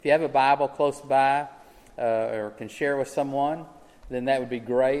If you have a Bible close by or can share with someone, then that would be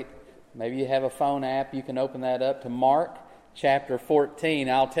great. Maybe you have a phone app. You can open that up to Mark chapter 14.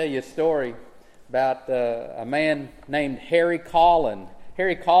 I'll tell you a story about a man named Harry Collin.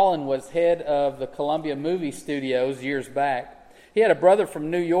 Harry Collin was head of the Columbia Movie Studios years back. He had a brother from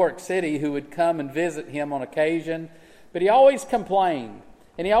New York City who would come and visit him on occasion, but he always complained.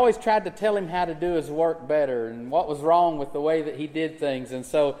 And he always tried to tell him how to do his work better and what was wrong with the way that he did things. And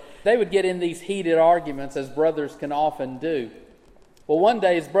so they would get in these heated arguments, as brothers can often do. Well, one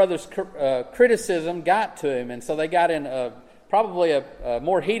day his brother's criticism got to him, and so they got in probably a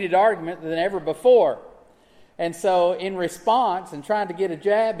more heated argument than ever before. And so in response, and trying to get a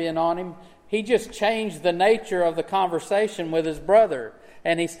jab in on him, he just changed the nature of the conversation with his brother.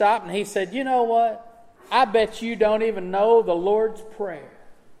 And he stopped and he said, "You know what? I bet you don't even know the Lord's Prayer."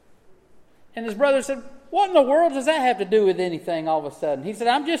 And his brother said, "What in the world does that have to do with anything all of a sudden?" He said,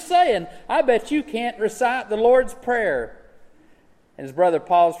 "I'm just saying, I bet you can't recite the Lord's Prayer." And his brother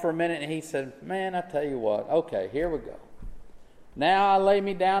paused for a minute and he said, "Man, I tell you what, okay, here we go. Now I lay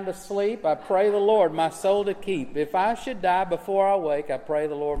me down to sleep. I pray the Lord my soul to keep. If I should die before I wake, I pray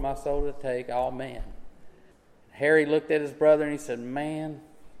the Lord my soul to take. Amen." Harry looked at his brother and he said, "Man,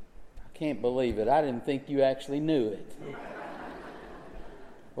 I can't believe it. I didn't think you actually knew it."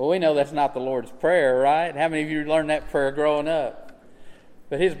 Well, we know that's not the Lord's Prayer, right? How many of you learned that prayer growing up?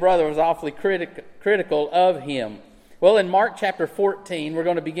 But his brother was awfully critical of him. Well, in Mark chapter 14, we're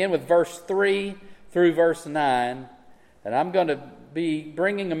going to begin with verse 3 through verse 9. And I'm going to be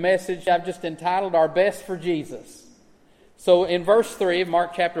bringing a message I've just entitled, "Our Best for Jesus." So in verse 3 of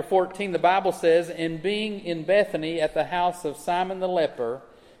Mark chapter 14, the Bible says, "In being in Bethany at the house of Simon the leper,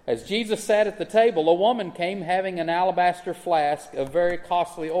 as Jesus sat at the table, a woman came having an alabaster flask of very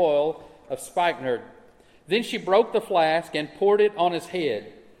costly oil of spikenard. Then she broke the flask and poured it on his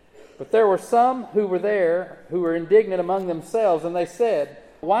head. But there were some who were there who were indignant among themselves, and they said,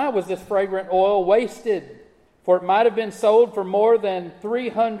 'Why was this fragrant oil wasted? For it might have been sold for more than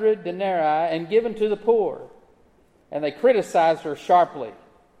 300 denarii and given to the poor.' And they criticized her sharply.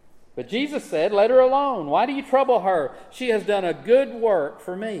 But Jesus said, 'Let her alone. Why do you trouble her? She has done a good work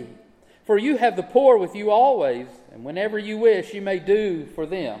for me. For you have the poor with you always, and whenever you wish you may do for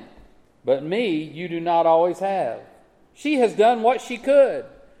them. But me you do not always have. She has done what she could.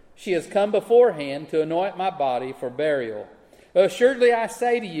 She has come beforehand to anoint my body for burial. Assuredly I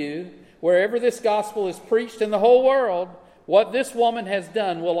say to you, wherever this gospel is preached in the whole world, what this woman has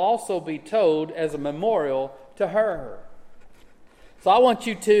done will also be told as a memorial to her.'" So I want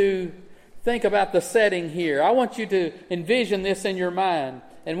you to think about the setting here. I want you to envision this in your mind.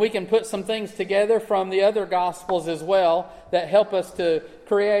 And we can put some things together from the other Gospels as well that help us to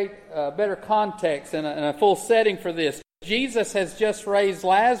create a better context and a full setting for this. Jesus has just raised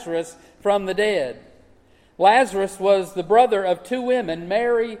Lazarus from the dead. Lazarus was the brother of two women,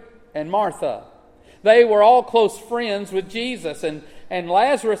 Mary and Martha. They were all close friends with Jesus. And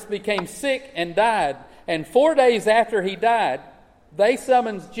Lazarus became sick and died. And 4 days after he died, they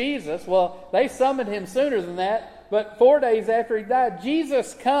summoned Jesus. Well, they summoned him sooner than that, but 4 days after he died,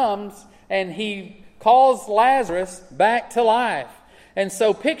 Jesus comes and he calls Lazarus back to life. And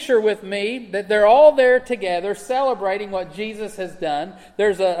so picture with me that they're all there together celebrating what Jesus has done.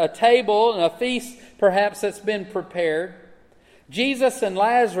 There's a table and a feast perhaps that's been prepared. Jesus and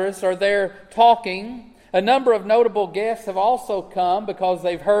Lazarus are there talking. A number of notable guests have also come because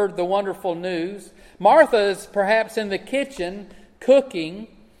they've heard the wonderful news. Martha is perhaps in the kitchen cooking,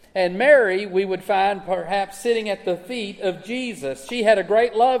 and Mary we would find perhaps sitting at the feet of Jesus. She had a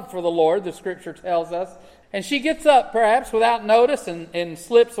great love for the Lord, the Scripture tells us, and she gets up perhaps without notice and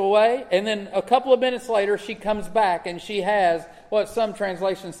slips away, and then a couple of minutes later she comes back and she has what some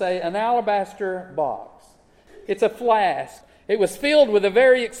translations say an alabaster box. It's a flask. It was filled with a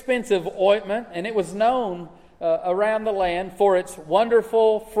very expensive ointment, and it was known around the land for its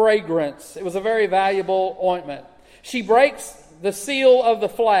wonderful fragrance. It was a very valuable ointment. She breaks the seal of the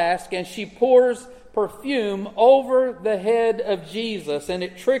flask and she pours perfume over the head of Jesus, and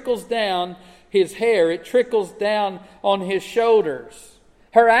it trickles down his hair. It trickles down on his shoulders.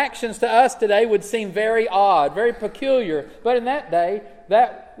 Her actions to us today would seem very odd, very peculiar, but in that day,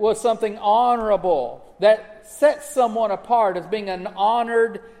 that was something honorable. That sets someone apart as being an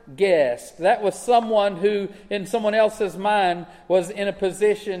honored guest. That was someone who, in someone else's mind, was in a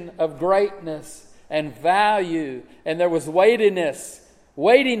position of greatness and value, and there was weightiness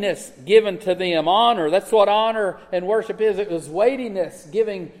given to them. Honor, that's what honor and worship is. It was weightiness,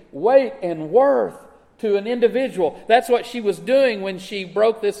 giving weight and worth to an individual. That's what she was doing when she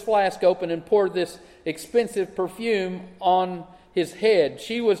broke this flask open and poured this expensive perfume on his head.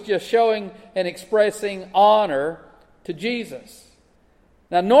 She was just showing and expressing honor to Jesus.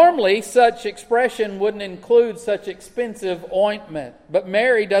 Now, normally, such expression wouldn't include such expensive ointment, but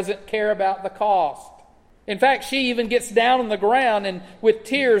Mary doesn't care about the cost. In fact, she even gets down on the ground and with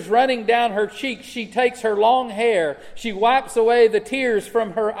tears running down her cheeks, she takes her long hair. She wipes away the tears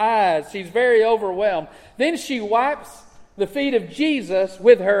from her eyes. She's very overwhelmed. Then she wipes the feet of Jesus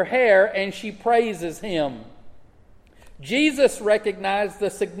with her hair and she praises him. Jesus recognized the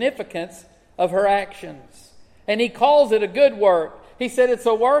significance of her actions, and he calls it a good work. He said it's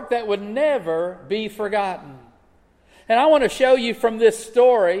a work that would never be forgotten. And I want to show you from this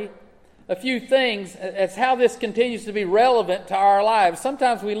story a few things as how this continues to be relevant to our lives.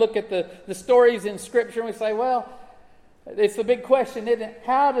 Sometimes we look at the stories in Scripture and we say, well, it's the big question, isn't it?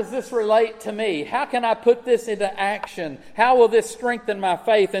 How does this relate to me? How can I put this into action? How will this strengthen my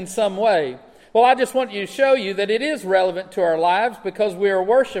faith in some way? Well, I just want to show you that it is relevant to our lives because we are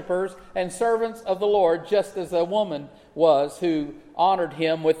worshipers and servants of the Lord, just as a woman was who honored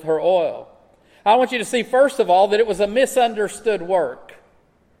him with her oil. I want you to see, first of all, that it was a misunderstood work.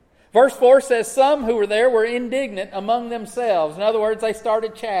 Verse 4 says, some who were there were indignant among themselves. In other words, they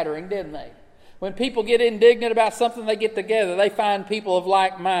started chattering, didn't they? When people get indignant about something, they get together. They find people of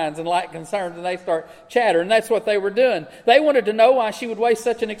like minds and like concerns, and they start chattering. That's what they were doing. They wanted to know why she would waste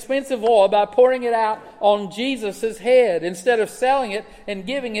such an expensive oil by pouring it out on Jesus' head instead of selling it and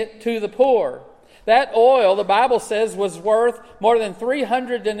giving it to the poor. That oil, the Bible says, was worth more than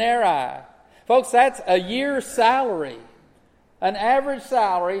 300 denarii. Folks, that's a year's salary. An average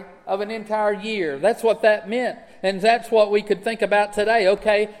salary of an entire year. That's what that meant. And that's what we could think about today.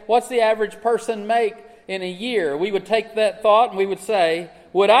 Okay, what's the average person make in a year? We would take that thought and we would say,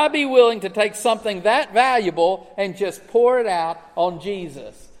 would I be willing to take something that valuable and just pour it out on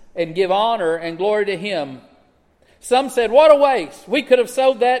Jesus and give honor and glory to him? Some said, what a waste. We could have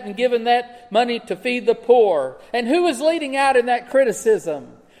sold that and given that money to feed the poor. And who was leading out in that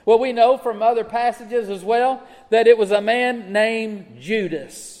criticism? Well, we know from other passages as well that it was a man named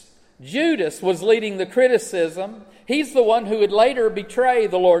Judas. Judas was leading the criticism. He's the one who would later betray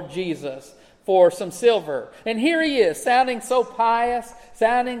the Lord Jesus for some silver. And here he is, sounding so pious,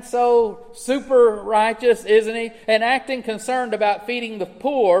 sounding so super righteous, isn't he? And acting concerned about feeding the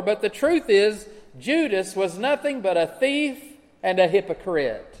poor. But the truth is, Judas was nothing but a thief and a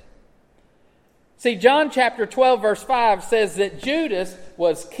hypocrite. See, John chapter 12 verse 5 says that Judas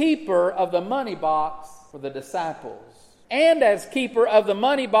was keeper of the money box for the disciples. And as keeper of the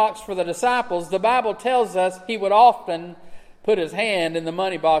money box for the disciples, the Bible tells us he would often put his hand in the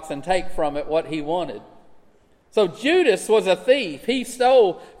money box and take from it what he wanted. So Judas was a thief. He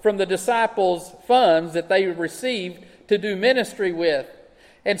stole from the disciples' funds that they received to do ministry with.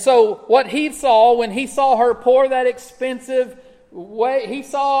 And so what he saw when he saw her pour that expensive he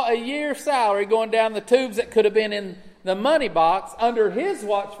saw a year's salary going down the tubes that could have been in the money box under his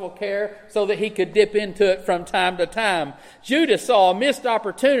watchful care so that he could dip into it from time to time. Judas saw a missed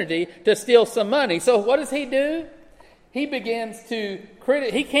opportunity to steal some money. So what does he do? He begins to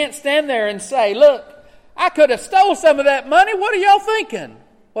he can't stand there and say, look, I could have stole some of that money. What are y'all thinking?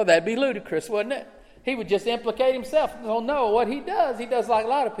 Well, that'd be ludicrous, wouldn't it? He would just implicate himself. Oh no, what he does like a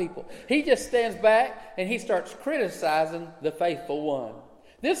lot of people. He just stands back and he starts criticizing the faithful one.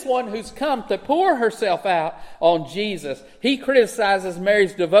 This one who's come to pour herself out on Jesus. He criticizes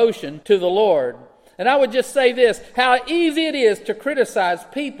Mary's devotion to the Lord. And I would just say this, how easy it is to criticize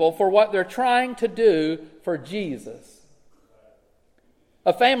people for what they're trying to do for Jesus.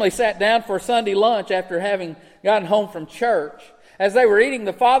 A family sat down for Sunday lunch after having gotten home from church. As they were eating,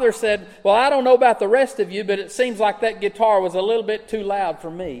 the father said, well, I don't know about the rest of you, but it seems like that guitar was a little bit too loud for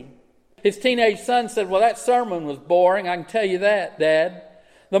me. His teenage son said, well, that sermon was boring. I can tell you that, Dad.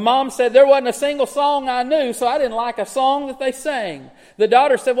 The mom said, there wasn't a single song I knew, so I didn't like a song that they sang. The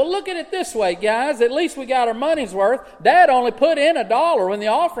daughter said, well, look at it this way, guys. At least we got our money's worth. Dad only put in $1 when the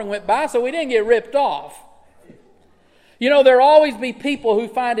offering went by, so we didn't get ripped off. You know, there'll always be people who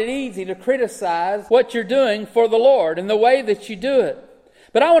find it easy to criticize what you're doing for the Lord and the way that you do it.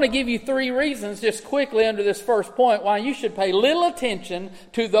 But I want to give you 3 reasons just quickly under this first point why you should pay little attention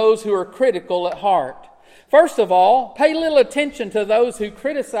to those who are critical at heart. First of all, pay little attention to those who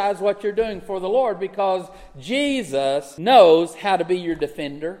criticize what you're doing for the Lord because Jesus knows how to be your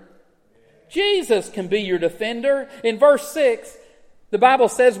defender. Jesus can be your defender. In verse 6, the Bible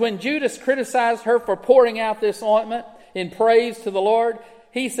says when Judas criticized her for pouring out this ointment in praise to the Lord,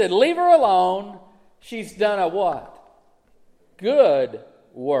 he said, leave her alone. She's done a what? Good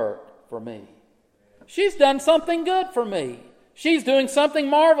work for me. She's done something good for me. She's doing something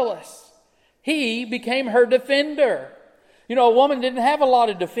marvelous. He became her defender. You know, a woman didn't have a lot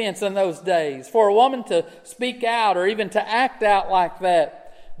of defense in those days. For a woman to speak out or even to act out like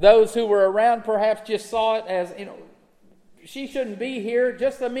that, those who were around perhaps just saw it as, she shouldn't be here.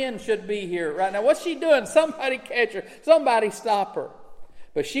 Just the men should be here right now. What's she doing? Somebody catch her. Somebody stop her.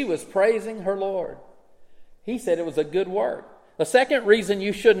 But she was praising her Lord. He said it was a good work. The second reason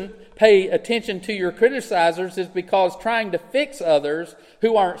you shouldn't pay attention to your criticizers is because trying to fix others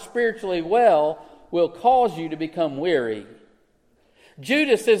who aren't spiritually well will cause you to become weary.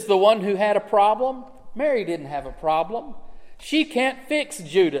 Judas is the one who had a problem. Mary didn't have a problem. She can't fix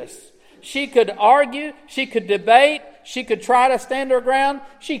Judas. She could argue, she could debate, she could try to stand her ground.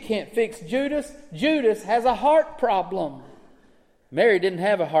 She can't fix Judas. Judas has a heart problem. Mary didn't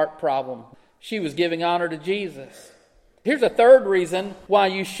have a heart problem. She was giving honor to Jesus. Here's a third reason why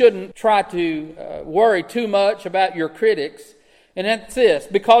you shouldn't try to worry too much about your critics. And that's this: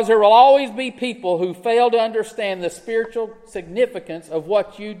 because there will always be people who fail to understand the spiritual significance of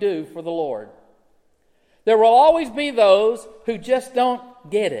what you do for the Lord. There will always be those who just don't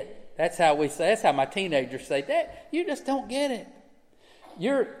get it. That's how we say. That's how my teenagers say, "Dad, you just don't get it.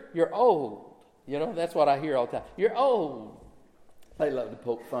 You're old." That's what I hear all the time. You're old. They love to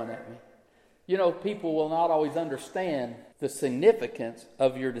poke fun at me. People will not always understand the significance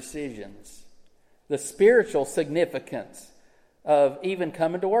of your decisions, the spiritual significance of even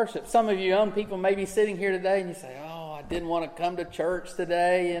coming to worship. Some of you young people may be sitting here today and you say, "Oh, I didn't want to come to church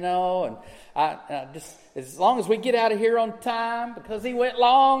today, and I just, as long as we get out of here on time, because he went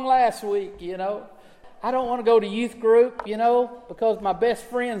long last week, I don't want to go to youth group, because my best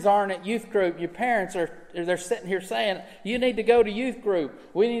friends aren't at youth group. Your parents they're sitting here saying, you need to go to youth group.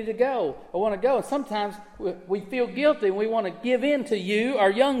 We need to go. I want to go." And sometimes we feel guilty and we want to give in to you,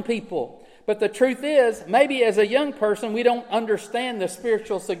 our young people. But the truth is, maybe as a young person, we don't understand the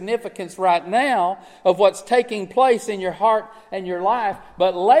spiritual significance right now of what's taking place in your heart and your life.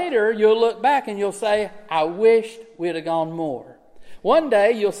 But later, you'll look back and you'll say, "I wished we'd have gone more." One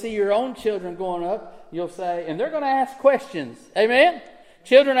day, you'll see your own children going up. You'll say, and they're going to ask questions. Amen?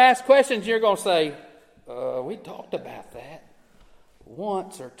 Children ask questions, you're going to say, "We talked about that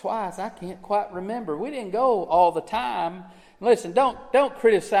once or twice. I can't quite remember. We didn't go all the time." Listen, don't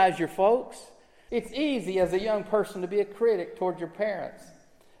criticize your folks. It's easy as a young person to be a critic toward your parents.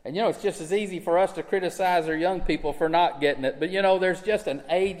 And it's just as easy for us to criticize our young people for not getting it. But there's just an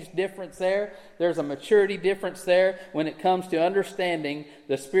age difference there. There's a maturity difference there when it comes to understanding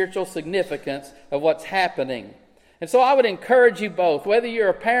the spiritual significance of what's happening. And so I would encourage you both, whether you're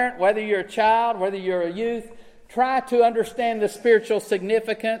a parent, whether you're a child, whether you're a youth, try to understand the spiritual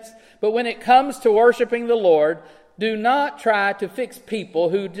significance. But when it comes to worshiping the Lord, do not try to fix people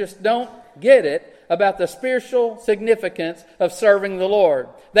who just don't get it about the spiritual significance of serving the Lord.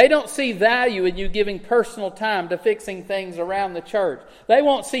 They don't see value in you giving personal time to fixing things around the church. They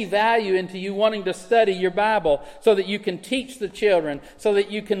won't see value into you wanting to study your Bible so that you can teach the children, so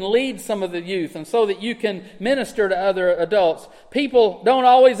that you can lead some of the youth, and so that you can minister to other adults. People don't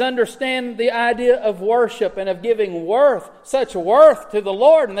always understand the idea of worship and of giving such worth to the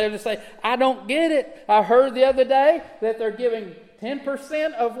Lord. And they'll just say, "I don't get it. I heard the other day that they're giving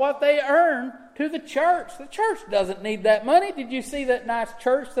 10% of what they earn to the church. The church doesn't need that money. Did you see that nice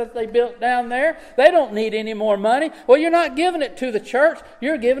church that they built down there? They don't need any more money." Well, you're not giving it to the church.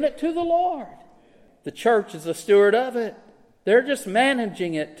 You're giving it to the Lord. The church is a steward of it. They're just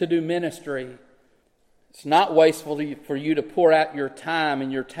managing it to do ministry. It's not wasteful for you to pour out your time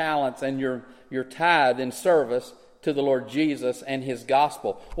and your talents and your tithe in service to the Lord Jesus and His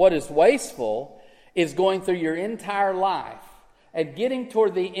gospel. What is wasteful is going through your entire life and getting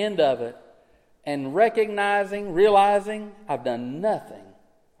toward the end of it and realizing I've done nothing.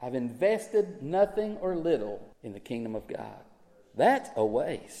 I've invested nothing or little in the kingdom of God. That's a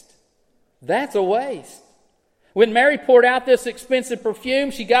waste. That's a waste. When Mary poured out this expensive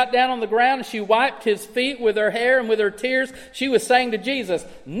perfume, she got down on the ground and she wiped His feet with her hair and with her tears. She was saying to Jesus,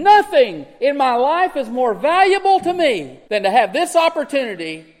 "Nothing in my life is more valuable to me than to have this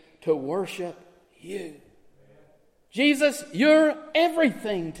opportunity to worship You. Jesus, You're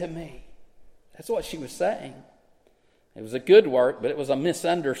everything to me." That's what she was saying. It was a good work, but it was a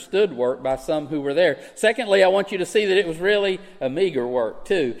misunderstood work by some who were there. Secondly, I want you to see that it was really a meager work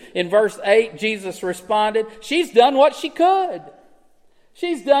too. In verse 8, Jesus responded, "She's done what she could.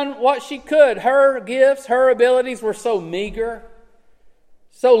 She's done what she could." Her gifts, her abilities were so meager,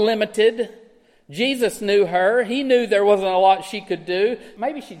 so limited. Jesus knew her. He knew there wasn't a lot she could do.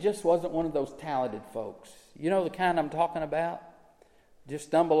 Maybe she just wasn't one of those talented folks. You know the kind I'm talking about? Just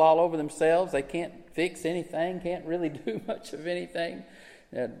stumble all over themselves. They can't fix anything, can't really do much of anything.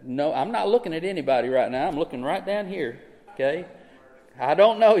 No, I'm not looking at anybody right now. I'm looking right down here. Okay? I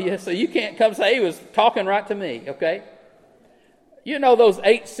don't know you, so you can't come say he was talking right to me, okay? You know those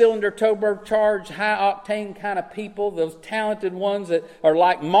 8-cylinder turbocharged, high-octane kind of people, those talented ones that are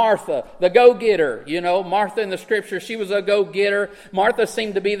like Martha, the go-getter. You know, Martha in the Scripture, she was a go-getter. Martha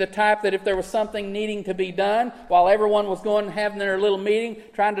seemed to be the type that if there was something needing to be done, while everyone was going and having their little meeting,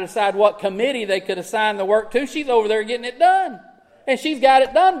 trying to decide what committee they could assign the work to, she's over there getting it done. And she's got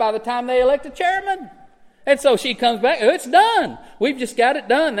it done by the time they elect a chairman. And so she comes back, it's done. We've just got it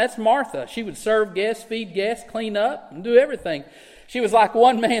done. That's Martha. She would serve guests, feed guests, clean up, and do everything. She was like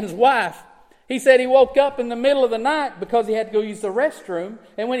one man's wife. He said he woke up in the middle of the night because he had to go use the restroom.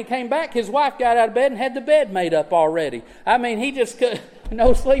 And when he came back, his wife got out of bed and had the bed made up already. I mean, he just could,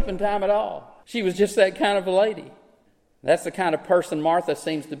 no sleeping time at all. She was just that kind of a lady. That's the kind of person Martha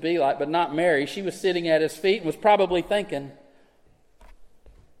seems to be like, but not Mary. She was sitting at his feet and was probably thinking,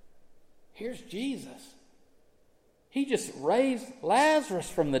 here's Jesus. He just raised Lazarus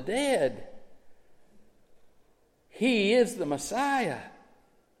from the dead. He is the Messiah.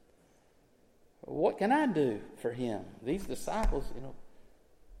 What can I do for him? These disciples,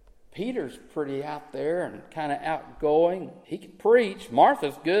 Peter's pretty out there and kind of outgoing. He can preach.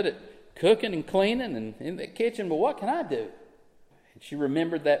 Martha's good at cooking and cleaning and in the kitchen, but what can I do? And she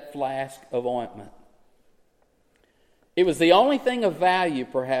remembered that flask of ointment. It was the only thing of value,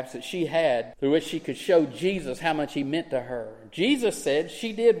 perhaps, that she had through which she could show Jesus how much he meant to her. Jesus said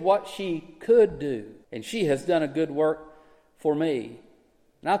she did what she could do, and she has done a good work for me.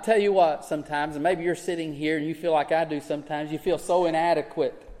 And I'll tell you what, sometimes, and maybe you're sitting here and you feel like I do sometimes, you feel so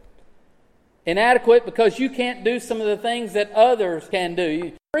inadequate. Inadequate because you can't do some of the things that others can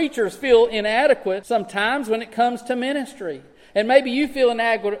do. Preachers feel inadequate sometimes when it comes to ministry. And maybe you feel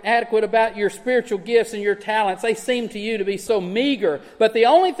inadequate about your spiritual gifts and your talents. They seem to you to be so meager. But the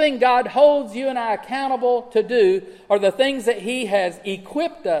only thing God holds you and I accountable to do are the things that He has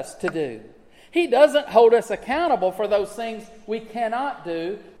equipped us to do. He doesn't hold us accountable for those things we cannot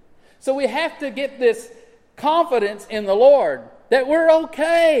do. So we have to get this confidence in the Lord that we're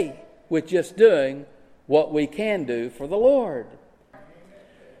okay with just doing what we can do for the Lord.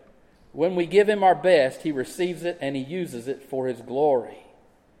 When we give Him our best, He receives it and He uses it for His glory.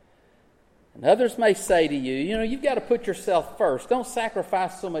 And others may say to you, you've got to put yourself first. Don't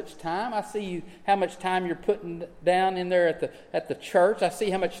sacrifice so much time. I see how much time you're putting down in there at the church. I see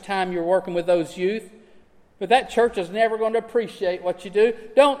how much time you're working with those youth. But that church is never going to appreciate what you do.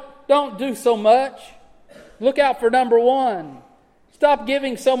 Don't do so much. Look out for number one. Stop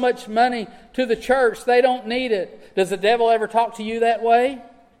giving so much money to the church. They don't need it. Does the devil ever talk to you that way?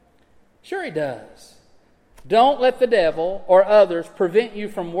 Sure he does. Don't let the devil or others prevent you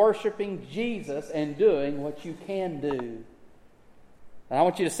from worshiping Jesus and doing what you can do. And I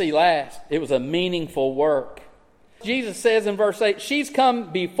want you to see last, it was a meaningful work. Jesus says in verse 8, she's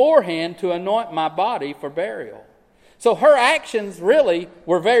come beforehand to anoint my body for burial. So her actions really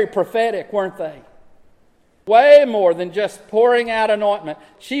were very prophetic, weren't they? Way more than just pouring out anointment.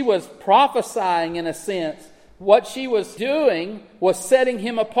 She was prophesying in a sense. What she was doing was setting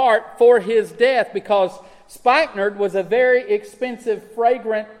him apart for his death, because spikenard was a very expensive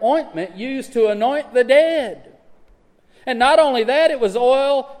fragrant ointment used to anoint the dead. And not only that, it was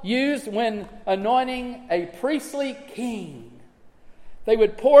oil used when anointing a priestly king. They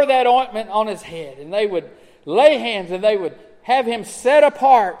would pour that ointment on his head, and they would lay hands, and they would have him set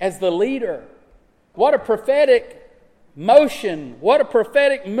apart as the leader. What a prophetic motion. What a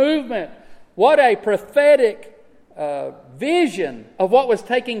prophetic movement. What a prophetic vision of what was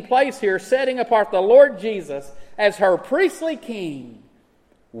taking place here, setting apart the Lord Jesus as her priestly king,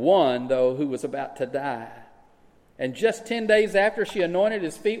 one, though, who was about to die. And just 10 days after she anointed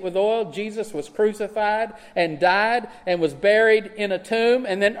his feet with oil, Jesus was crucified and died and was buried in a tomb.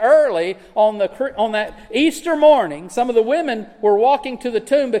 And then early on that Easter morning, some of the women were walking to the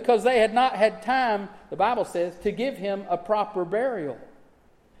tomb because they had not had time, the Bible says, to give him a proper burial.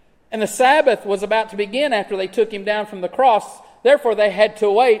 And the Sabbath was about to begin after they took him down from the cross. Therefore, they had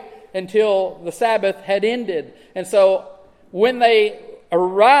to wait until the Sabbath had ended. And so when they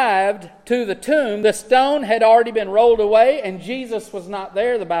arrived to the tomb, the stone had already been rolled away and Jesus was not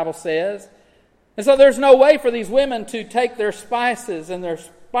there, the Bible says. And so there's no way for these women to take their spices and their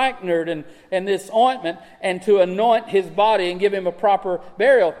spikenard and this ointment and to anoint his body and give him a proper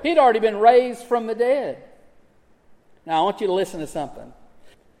burial. He'd already been raised from the dead. Now I want you to listen to something.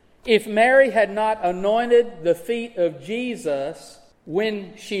 If Mary had not anointed the feet of Jesus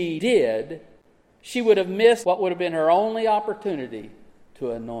when she did, she would have missed what would have been her only opportunity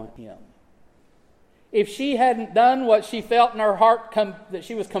to anoint him. If she hadn't done what she felt in her heart that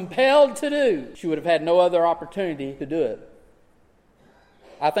she was compelled to do, she would have had no other opportunity to do it.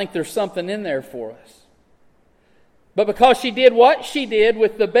 I think there's something in there for us. But because she did what she did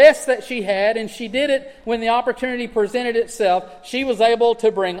with the best that she had, and she did it when the opportunity presented itself, she was able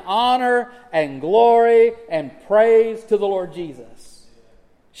to bring honor and glory and praise to the Lord Jesus.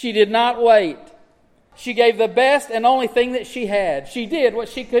 She did not wait. She gave the best and only thing that she had. She did what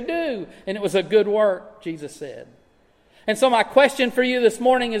she could do, and it was a good work, Jesus said. And so my question for you this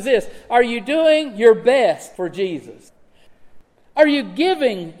morning is this: are you doing your best for Jesus? Are you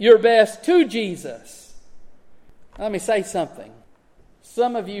giving your best to Jesus? Let me say something.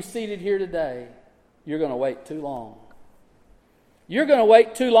 Some of you seated here today, you're going to wait too long. You're going to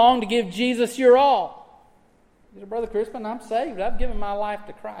wait too long to give Jesus your all. You say, Brother Crispin, I'm saved. I've given my life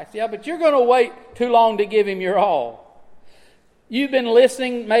to Christ. Yeah, but you're going to wait too long to give Him your all. You've been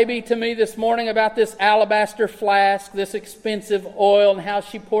listening maybe to me this morning about this alabaster flask, this expensive oil, and how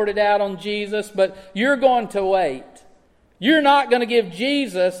she poured it out on Jesus, but you're going to wait. You're not going to give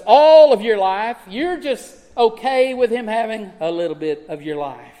Jesus all of your life. You're just okay with Him having a little bit of your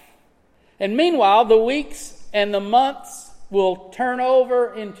life. And meanwhile, the weeks and the months will turn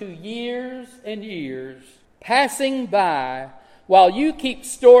over into years and years, passing by while you keep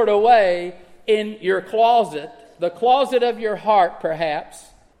stored away in your closet, the closet of your heart perhaps,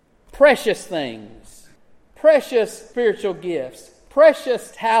 precious things, precious spiritual gifts,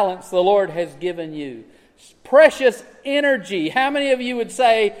 precious talents the Lord has given you, precious energy. How many of you would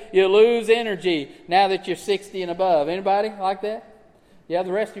say you lose energy now that you're 60 and above? Anybody like that? Yeah,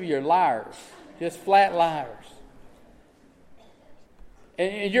 the rest of you are liars. Just flat liars.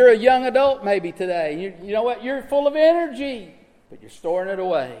 And you're a young adult maybe today. You know what? You're full of energy, but you're storing it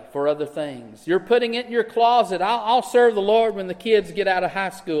away for other things. You're putting it in your closet. I'll serve the Lord when the kids get out of high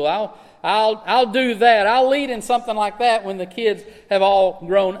school. I'll do that. I'll lead in something like that when the kids have all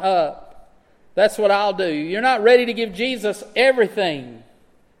grown up. That's what I'll do. You're not ready to give Jesus everything.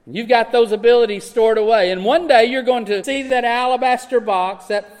 You've got those abilities stored away. And one day you're going to see that alabaster box,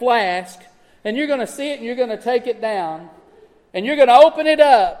 that flask, and you're going to see it and you're going to take it down. And you're going to open it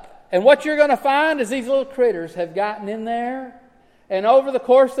up. And what you're going to find is these little critters have gotten in there. And over the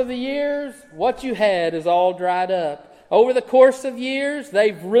course of the years, what you had is all dried up. Over the course of years,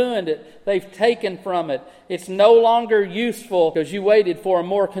 they've ruined it. They've taken from it. It's no longer useful because you waited for a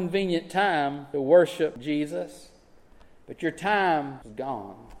more convenient time to worship Jesus. But your time is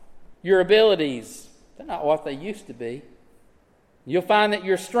gone. Your abilities, they're not what they used to be. You'll find that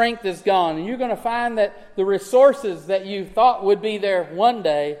your strength is gone. And you're going to find that the resources that you thought would be there one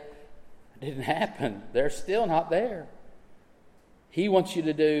day didn't happen. They're still not there. He wants you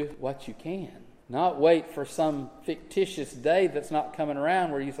to do what you can. Not wait for some fictitious day that's not coming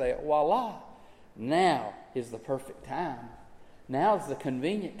around where you say, voila, now is the perfect time. Now is the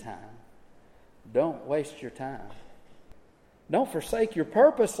convenient time. Don't waste your time. Don't forsake your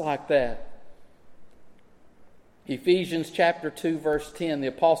purpose like that. Ephesians chapter 2, verse 10, the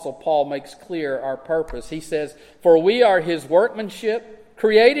Apostle Paul makes clear our purpose. He says, "For we are His workmanship,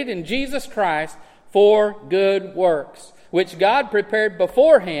 created in Jesus Christ for good works, which God prepared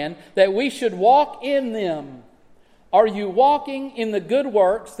beforehand that we should walk in them." Are you walking in the good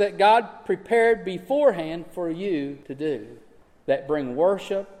works that God prepared beforehand for you to do, that bring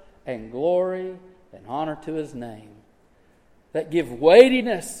worship and glory and honor to His name, that give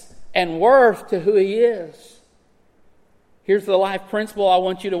weightiness and worth to who He is? Here's the life principle I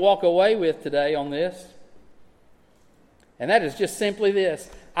want you to walk away with today on this. And that is just simply this: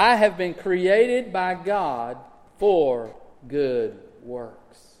 I have been created by God for good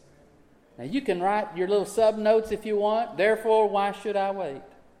works. Now you can write your little sub notes if you want. Therefore, why should I wait?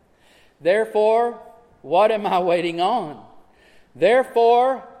 Therefore, what am I waiting on?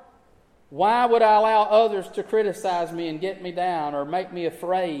 Therefore, why would I allow others to criticize me and get me down or make me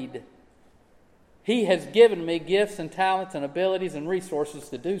afraid? He has given me gifts and talents and abilities and resources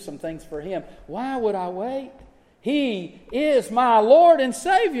to do some things for Him. Why would I wait? He is my Lord and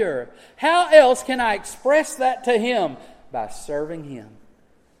Savior. How else can I express that to Him? By serving Him.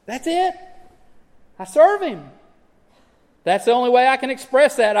 That's it. I serve Him. That's the only way I can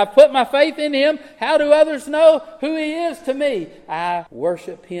express that. I've put my faith in Him. How do others know who He is to me? I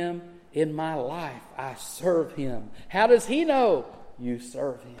worship Him in my life. I serve Him. How does He know? You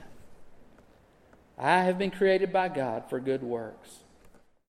serve Him. I have been created by God for good works.